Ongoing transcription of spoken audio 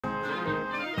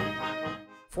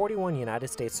41 United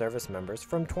States service members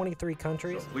from 23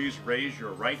 countries So please raise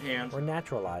your right hand. were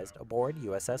naturalized aboard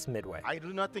USS Midway. I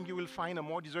do not think you will find a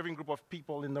more deserving group of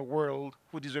people in the world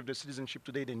who deserve their citizenship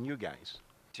today than you guys.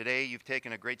 Today, you've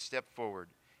taken a great step forward,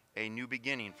 a new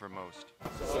beginning for most.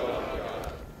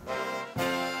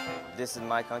 This is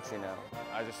my country now.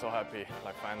 I'm just so happy,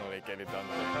 finally get it done.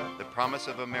 The promise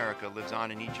of America lives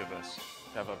on in each of us.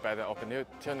 Have a better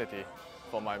opportunity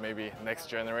for my maybe next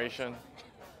generation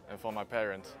and for my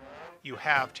parents. You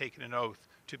have taken an oath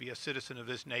to be a citizen of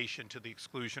this nation to the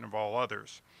exclusion of all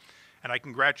others, and I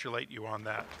congratulate you on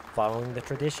that. Following the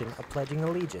tradition of pledging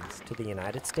allegiance to the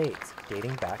United States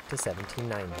dating back to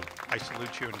 1790. I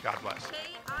salute you and God bless.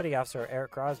 Petty Officer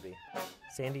Eric Crosby,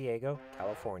 San Diego,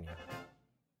 California.